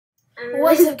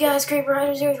What's up, guys? Creeper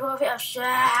Hunter 012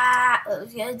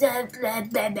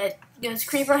 It's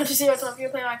Creeper Hunter 012 here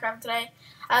playing Minecraft today.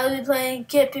 I will be playing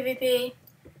KitPVP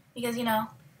because, you know,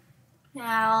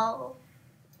 now.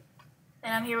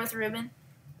 And I'm here with Ruben,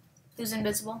 who's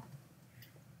invisible.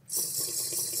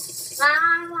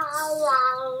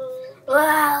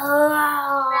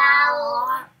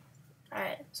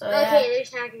 Alright, so yeah. Okay,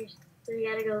 there's hackers, so we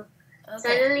gotta go. Okay,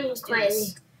 Silently and quietly.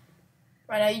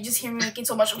 Right now, you just hear me making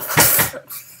so much.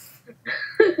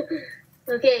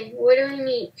 Okay, where do we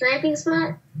meet? Sniping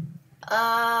spot?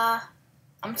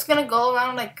 I'm just gonna go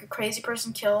around like a crazy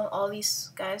person, kill all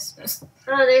these guys.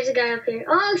 Oh, there's a guy up here.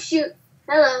 Oh, shoot.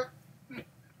 Hello.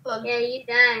 Hello. Yeah, you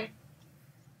die.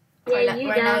 Yeah, you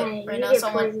die. Right You now, get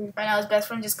someone. poisoned. Right now, his best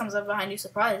friend just comes up behind you,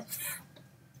 surprise.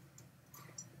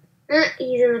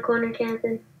 He's in the corner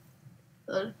camping.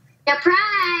 Hello.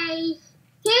 Surprise!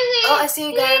 Oh, I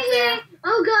see a guy up there.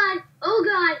 Oh god! Oh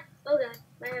god! Oh god!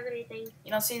 I have anything.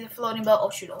 You don't see the floating belt? Oh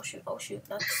shoot! Oh shoot! Oh shoot!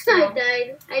 That's I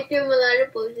died. I threw him a lot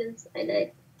of potions. I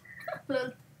died.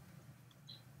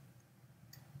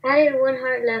 I had 1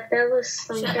 heart left. That was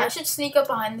some I should sneak up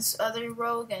behind this other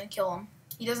rogue and kill him.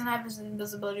 He doesn't have his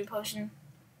invisibility potion.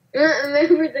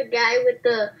 Remember the guy with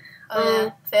the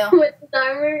fail. with the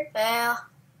armor? Fail.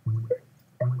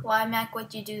 Why, Mac,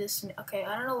 would you do this to me? Okay,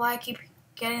 I don't know why I keep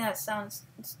getting that sound.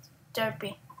 It's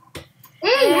derpy.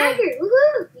 Hey, hacker!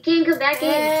 Woohoo! You can't come back in.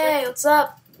 Hey, what's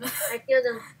up? I killed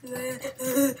him. Hey,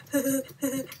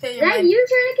 Is that you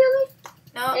trying to kill me?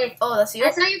 No. Hey, Oh, that's you?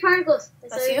 I saw your particles. I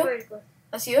saw That's your you? particles.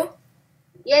 That's you?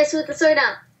 Yes, with the sword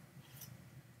out.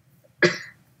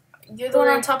 You're the one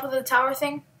on top of the tower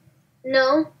thing?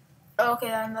 No. Oh, okay,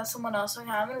 then that's someone else. Okay,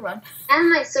 I'm gonna run. I have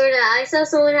my sword out. I saw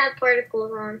someone have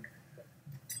particles on.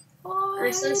 Oh, I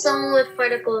saw someone with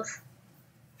particles.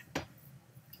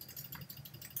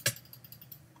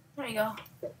 There you go.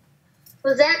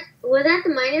 Was that the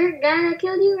miner guy that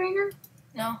killed you right now?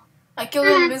 No. I killed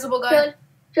an invisible guy.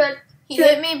 Troll. He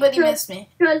hit me, but he missed me.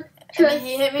 Troll. I mean,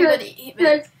 he hit me, but he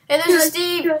hey, there's a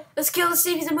Steve! Let's kill the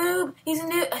Steve. He's a moob. He's a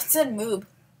noob. I said moob.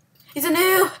 He's a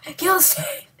noob. Kill Steve.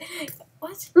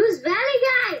 What? Who's Valley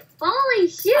Guy? Holy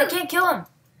shit! I can't kill him.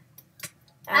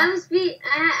 I'm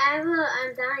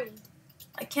dying.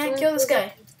 I can't kill this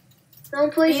guy.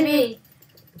 Don't poison me.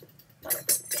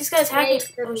 This guy's hacking.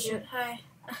 Oh shoot! Hi.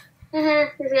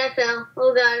 This guy fell.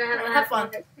 Oh god, I Have fun.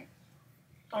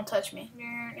 Don't touch me.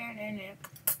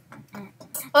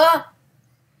 Ah!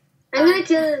 I'm gonna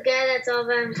kill this guy that's all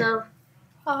by himself.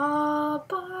 All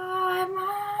by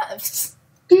myself.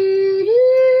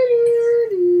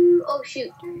 Oh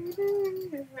shoot.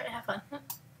 Have fun.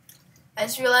 I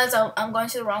just realized I'm going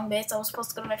to the wrong base. I was supposed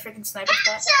to go to my freaking sniper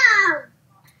spot. Awesome!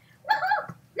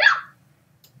 No!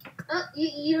 Oh,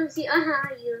 you don't see. You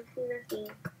don't see nothing.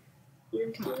 You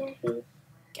don't see nothing.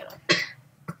 Get up.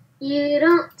 You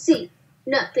don't see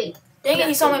nothing. Dang it!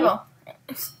 He saw my bow.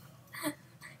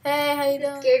 Hey, how you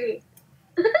doing? Scared me.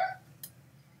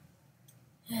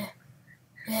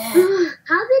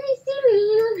 How did he see me?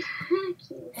 He was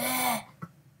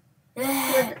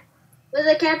hacking. With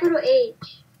a capital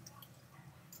H.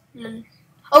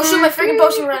 Oh shoot, my freaking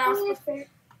potion ran off.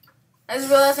 I just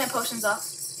realized my potion's off.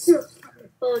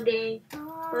 Oh dang.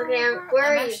 Okay,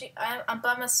 where are you? I'm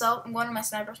by myself. I'm going to my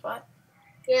sniper spot.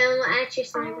 Yeah, I'm at your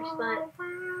sniper spot.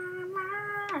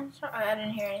 Sorry, I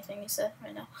didn't hear anything you said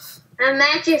right now. I'm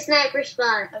at your sniper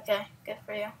spot. Okay, good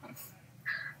for you.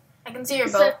 I can see your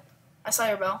bow. I saw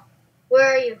your bow.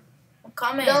 Where are you? I'm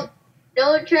coming.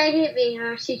 Don't try to hit me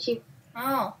or I'll shoot you.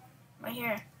 Oh, right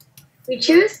here. We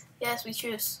choose? Yes, we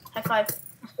choose. High five.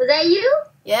 Was that you?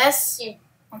 Yes. Yeah.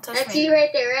 Don't touch That's me. you right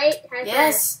there, right? High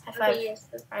Yes. five. High five. Okay, yes.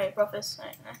 Alright, Brofus.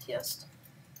 Alright, that's yes.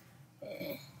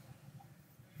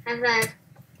 High five.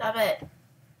 Stop it.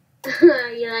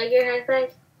 You like your high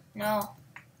five? No.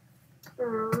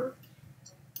 Aww.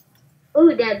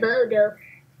 Ooh, that bow though.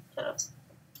 Shut up.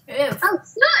 Ew. Oh,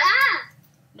 no! Ah!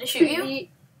 Did I shoot you?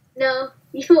 No.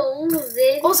 You almost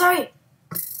did. Oh, sorry.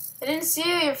 I didn't see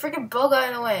you. Your freaking bow got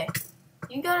in the way.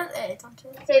 You got it. Hey, don't do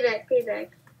it. Pay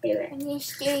back. I need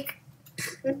steak.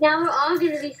 Now we're all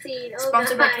gonna be seeing. Oh,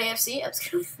 Sponsored by God. KFC.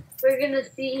 We're gonna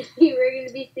be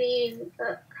seeing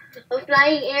a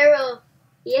flying arrow.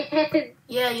 Yes.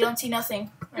 Yeah, you don't see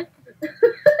nothing.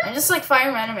 I'm just like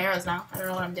firing random arrows now. I don't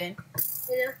know what I'm doing.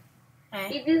 You know?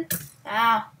 Hey. You do?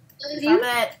 Ow. That was Stop you?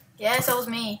 it. Yes, that was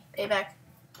me. Payback.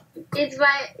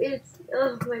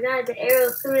 Oh my god, the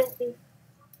arrow's coming at me.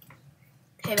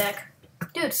 Payback.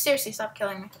 Dude, seriously, stop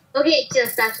killing me. Okay,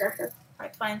 just stop.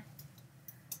 Alright, fine.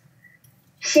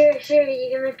 Sure,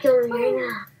 you're gonna kill me right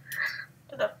now.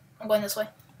 Shut up. I'm going this way.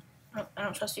 I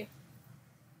don't trust you.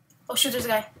 Oh shoot, there's a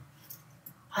guy.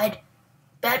 Hide.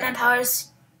 Batman powers.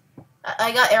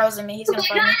 I got arrows in me. He's gonna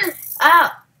find me. God.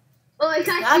 Ow! Oh, I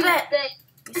got Stop you. it. Thanks.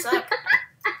 You suck.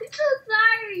 I'm so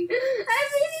sorry. I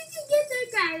needed to get that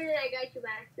guy and I got you by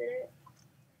accident.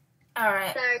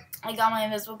 Alright. Sorry. I got my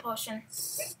invisible potion.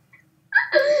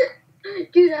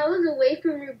 Dude, I was away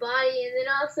from your body and then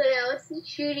all of a sudden I was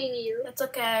shooting you. It's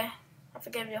okay. I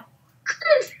forgive you.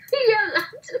 You have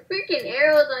lots of freaking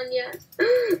arrows on you.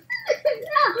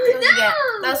 No, That's what you get.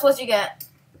 no. That's what you get.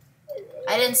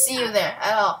 I didn't see you there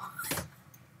at all.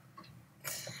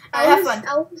 Alright, have fun.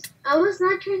 I was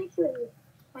not trying to kill you.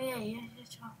 Oh yeah, yeah,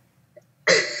 sure.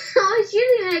 I was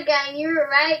shooting that guy and you were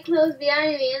right close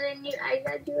behind me and then I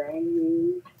got you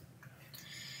right.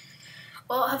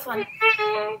 Well, have fun.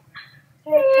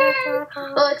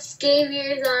 Oh, it's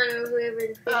Xavier's on or whoever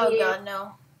the freak Oh he is. god,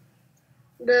 no.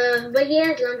 But he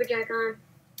has lumberjack on.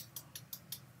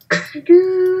 Do, do,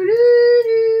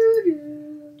 do,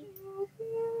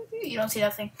 do. You don't see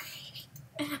nothing.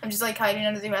 I'm just like hiding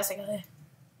under the grass like, hey.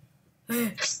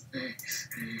 What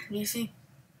do you see?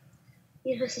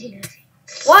 You don't see nothing.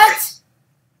 What?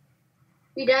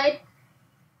 You died?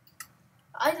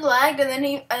 I lagged and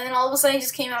then all of a sudden he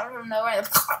just came out from nowhere.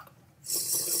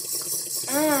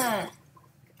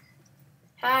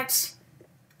 Hacks.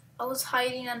 I was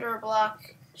hiding under a block,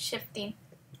 shifting.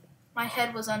 My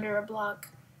head was under a block.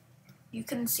 You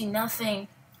couldn't see nothing.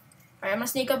 Alright, I'm gonna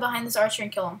sneak up behind this archer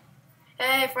and kill him.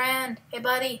 Hey, friend. Hey,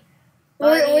 buddy.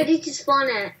 Where did you spawn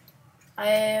at? I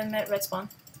am at red spawn.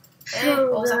 Hey,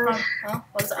 Oh, what was that God. from? Huh?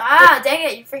 What was that? Ah, dang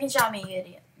it. You freaking shot me, you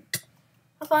idiot.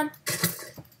 Have fun.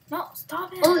 No,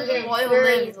 stop it. Oh, yeah. Boy, Where are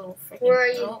live, you? little freaking... Where are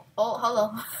you? Oh,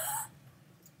 hello.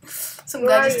 Some Where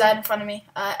guy are just you? died in front of me.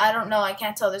 I don't know. I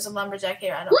can't tell. There's a lumberjack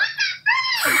here. I don't.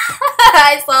 What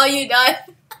I saw you die.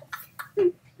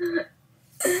 the frick?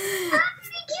 How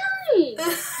did he kill me?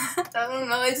 I don't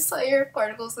know. I just saw your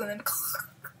particles and then.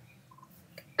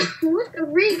 What the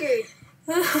riggers?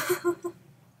 How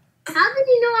did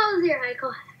he know I was there? I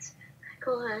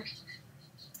call hash.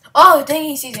 Oh, dang!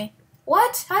 He sees me.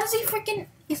 What? How does he freaking?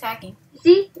 He's hacking.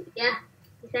 See? Yeah.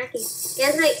 Exactly. He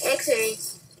has like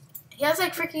X-rays. He has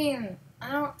like freaking.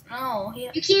 I don't know. He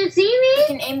You can't see me?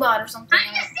 freaking aimbot or something. I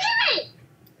can see me!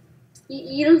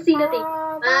 You don't see nothing.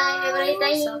 Bye, have a nice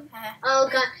day. So, Oh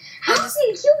god. How I did just-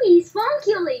 he kill me? He's spawn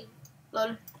killing.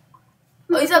 Lol.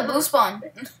 Oh, he's at blue spawn.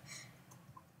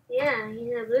 Yeah,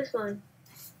 he's a blue spawn.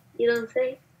 You don't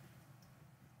say?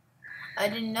 I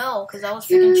didn't know because I was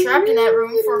freaking trapped in that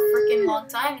room for a freaking long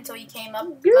time until he came up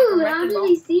Dude, like a how wrecking did ball.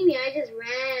 he see me? I just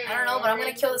ran. I don't know, but I'm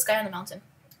gonna kill this guy on the mountain.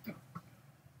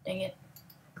 Dang it.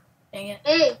 Dang it.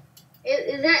 Hey,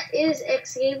 is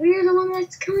Xavier the one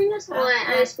that's killing us? Oh,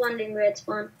 I Yeah. spawned in red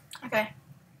spawn. Okay.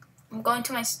 I'm going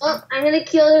to my... Oh, I'm gonna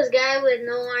kill this guy with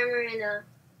no armor and a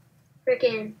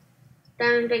freaking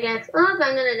diamond pickaxe. Oh, I'm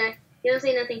gonna die. You don't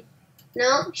see nothing.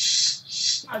 No.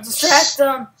 Shh. I'll distract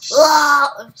them.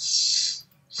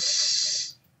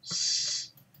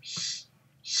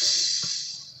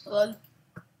 Lol.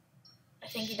 I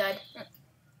think he died.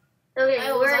 Okay,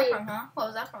 Hey, what was where are that you? from, huh? What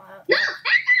was that from? No!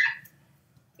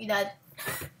 He died.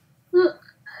 What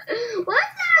the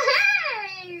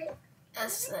heck?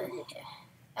 That's,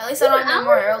 at least I don't have no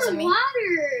more arrows in me.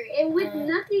 Water and with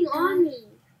nothing on me.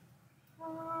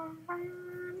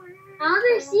 How are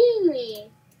they Oh. seeing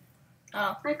me?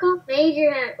 I call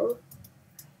Major hat. Oh,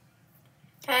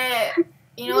 Hey,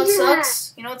 you know what Yeah.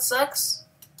 sucks? You know what sucks?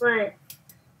 what?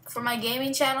 For my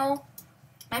gaming channel,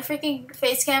 my freaking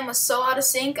face cam was so out of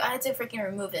sync, I had to freaking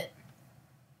remove it.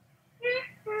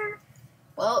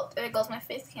 Well, there goes my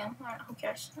face cam. Alright, who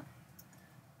cares?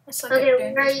 I suck at Okay,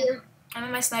 doing where are face cam. you? I'm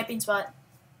in my sniping spot.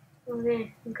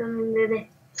 Okay, I'm coming, baby.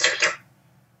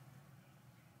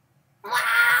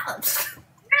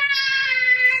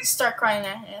 Start crying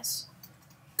there, yes.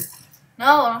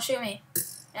 No, don't shoot me.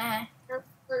 Oh,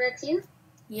 that's you?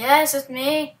 Yes, it's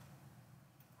me.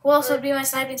 Who else would be my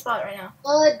sniping spot right now?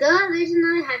 Oh, duh, there's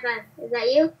another high five. Is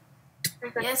that you?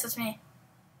 High five. Yes, it's me.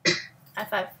 High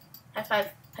five. High five.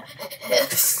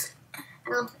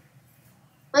 Oh.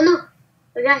 Oh no,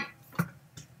 the guy.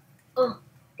 Oh,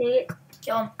 dang it.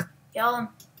 Kill him. Kill him.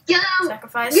 Kill him!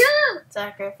 Sacrifice. Kill him!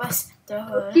 Sacrifice. Kill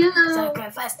him!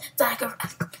 Sacrifice.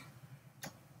 Sacrifice.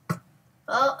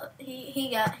 Oh,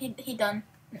 he done.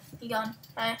 He gone.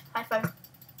 High five.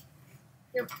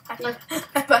 Yep. High five.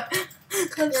 High five.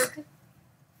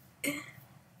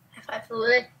 High five. Over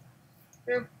there.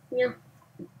 No, no.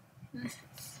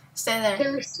 Stay there.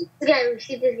 Can we shoot this guy? We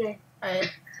shoot this guy.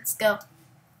 Alright, let's go.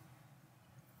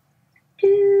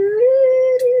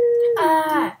 Doo-doo-doo.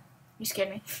 Ah! You scared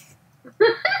me.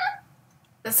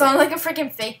 That sounded like a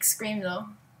freaking fake scream though.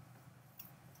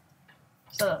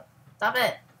 Shut up. Stop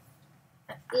it.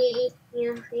 You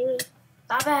don't see me.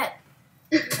 Stop it.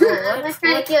 I'm not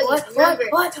trying to kill you. Remember.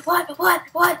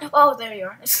 What? Oh, there you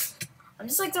are. I'm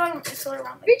just like throwing around.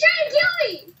 You're trying to kill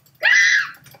me!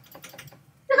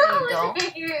 There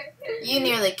you go. You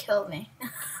nearly killed me.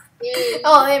 Yeah.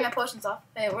 Oh, hey, my potion's off.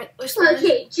 Hey, which spawn?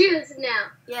 Okay, choose now.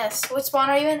 Yes. What spawn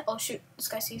are you in? Oh, shoot. This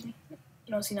guy sees me. You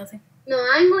don't see nothing. No,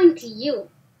 I'm going to you.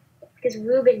 Because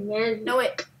Ruben knows me. No,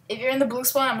 wait. If you're in the blue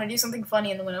spawn, I'm going to do something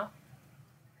funny in the window.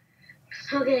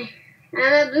 Okay. I'm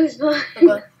at blue spawn.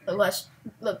 Look, watch.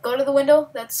 Look, go to the window.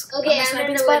 That's Okay, on the I'm in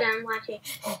sniping the spot. window. I'm watching.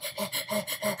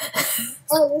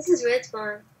 Oh, this is red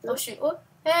spawn. Oh, shoot. What?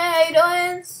 Hey, how you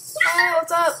doing? Hey,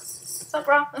 what's up? What's up,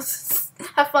 bro?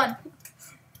 Have fun.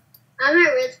 I'm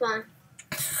at red spawn.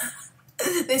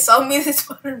 They saw me, they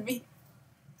spotted me.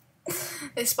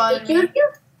 They spotted They me. killed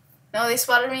you? No, they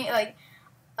spotted me, like,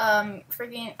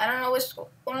 freaking, I don't know which,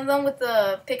 one of them with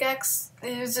the pickaxe,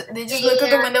 they just looked through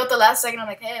the window at the last second, I'm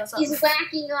like, hey, what's up? He's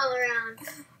whacking all around.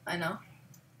 I know.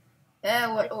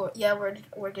 Yeah,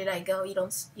 where did I go? You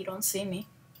don't see me.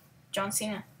 John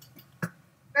Cena.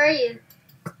 Where are you?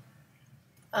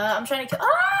 I'm trying to kill,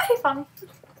 he found me.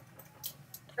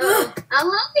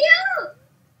 I'll help you!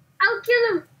 I'll kill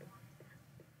him!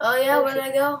 Oh yeah, Oh, where did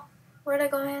I go? Where did I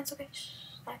go, man? It's okay. Shh.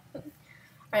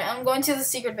 Alright, I'm going to the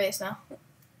secret base now.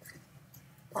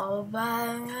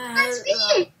 That's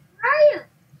me! Where are you?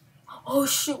 Oh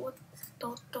shoot! What?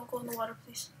 Don't go in the water,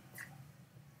 please.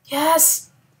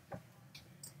 Yes.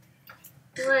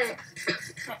 What?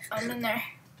 I'm in there.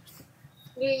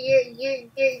 You're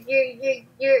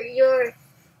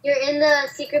in the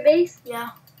secret base?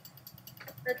 Yeah.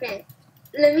 Okay.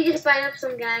 Let me just find up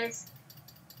some guys.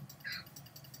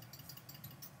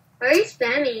 Why are you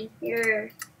spamming your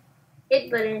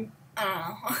hit button? I don't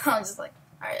know. I was just like,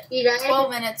 alright. You died? 12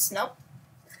 minutes. Nope.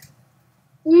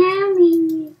 Yeah,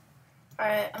 me.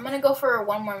 Alright, I'm gonna go for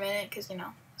 1 more minute because, you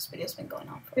know, this video's been going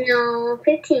on for No,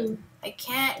 15. I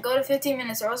can't go to 15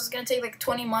 minutes or else it's gonna take like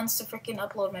 20 months to freaking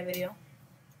upload my video.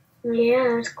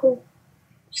 Yeah, that's cool.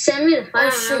 Send me the file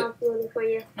and shoot. I'll upload it for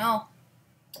you. No.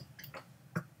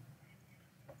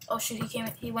 Oh shoot,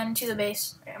 he went into the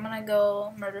base. Alright, I'm gonna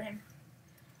go murder him.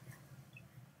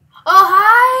 Oh,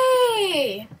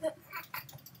 hi!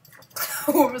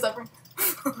 Where was that from?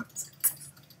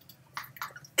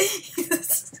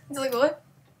 He's like, what?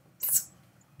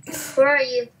 Where are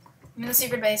you? I'm in the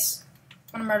secret base.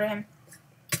 I'm gonna murder him.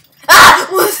 Ah!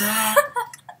 What?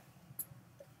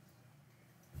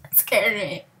 That scared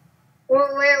me. Where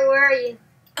are you?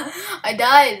 I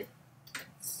died.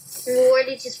 Where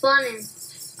did you spawn in?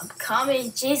 I'm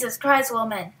coming. Jesus Christ,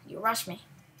 woman. You rushed me.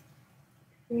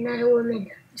 I'm not a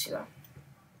woman. Yes, you are.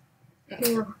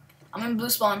 No. I'm in blue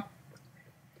spawn.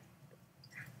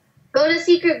 Go to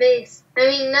secret base. I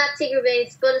mean, not secret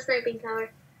base. Go to sniping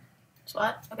tower.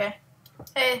 SWAT? Okay.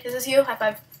 Hey, is this you? High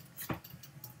five.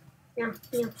 No.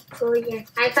 Go here.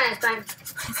 High five.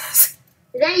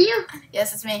 Is that you?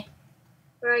 Yes, it's me.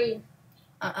 Where are you?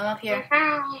 I'm up here.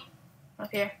 Hi.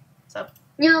 Up here. What's up?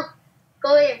 No.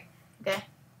 Go here. Okay.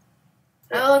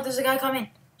 Oh, look, there's a guy coming.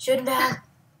 Shoot him down.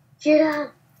 Shoot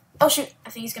him. Oh, shoot. I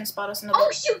think he's gonna spot us in the Oh,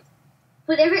 boat. shoot.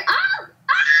 Put every... Oh!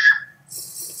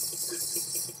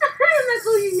 My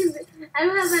potion is... I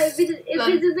don't have my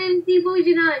invisibility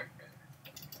potion on.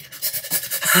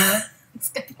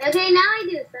 Okay, now I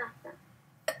do. Stop.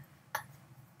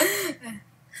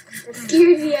 It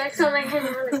scared me. I saw my hand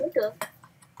and I was like, what the?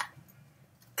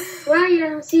 Where are you? I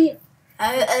don't see you.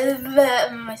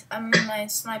 I'm in my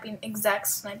exact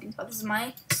sniping spot. This is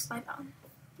my snipe on.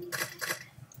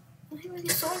 You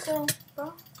suck, though,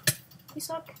 bro. You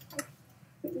suck.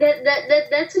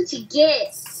 That's what you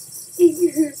get.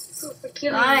 We're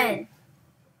killing you.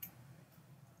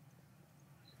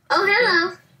 Oh,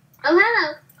 hello.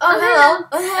 Oh, hello.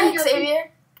 Oh, hey, Xavier.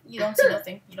 You don't see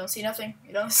nothing. You don't see nothing.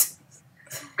 You don't see...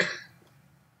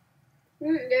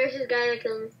 There's this guy that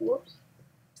killed me. Whoops.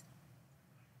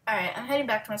 Alright, I'm heading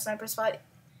back to my sniper spot.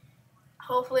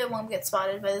 Hopefully I won't get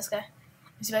spotted by this guy.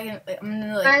 Let's see if I can... Like, I'm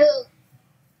gonna, like...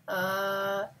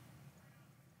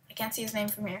 I can't see his name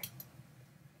from here.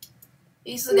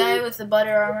 He's the guy with the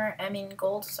butter armor. I mean,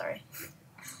 gold, sorry.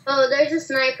 Oh, there's a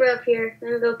sniper up here. I'm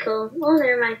gonna go kill him. Oh,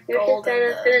 never mind. There's this guy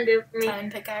that's gonna do it for me. Time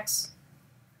pickaxe.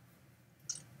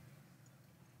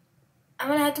 I'm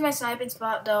gonna head to my sniping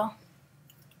spot, though.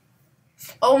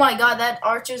 Oh my god, that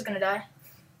archer's gonna die.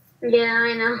 Yeah,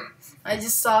 I know. I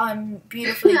just saw him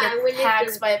beautifully get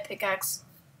hacked by a pickaxe.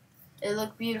 It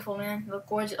looked beautiful, man. It looked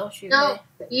gorgeous. Oh shoot. No,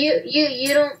 you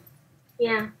don't.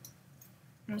 Yeah.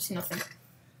 I don't see nothing.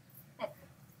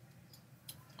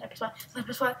 Sniper spot.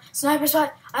 Sniper spot. Sniper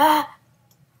spot. Ah!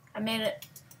 I made it.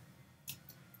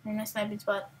 in my sniping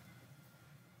spot.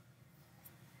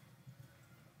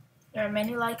 There are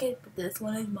many like it, but this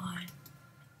one is mine.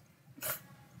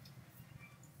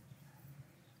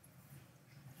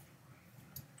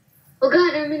 Oh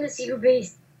god, I'm in the secret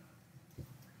base.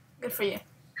 Good for you.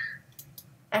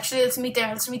 Actually, let's meet there.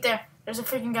 Let's meet there. There's a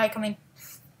freaking guy coming.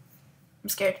 I'm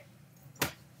scared.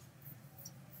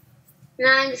 No,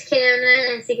 I'm just kidding. I'm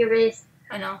not in the secret base.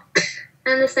 I know.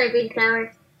 I'm the sniping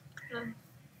tower.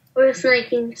 Or a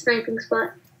sniping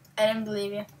spot. I didn't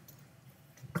believe you.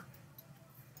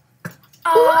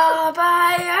 All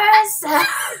by yourself.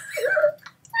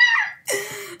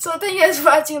 So thank you guys for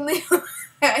watching. Leave a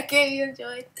like if you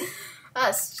enjoyed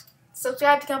us.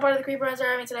 Subscribe to become part of the Creeper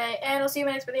Army today, and we'll see you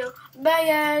in my next video. Bye,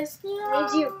 guys.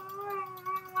 Need you.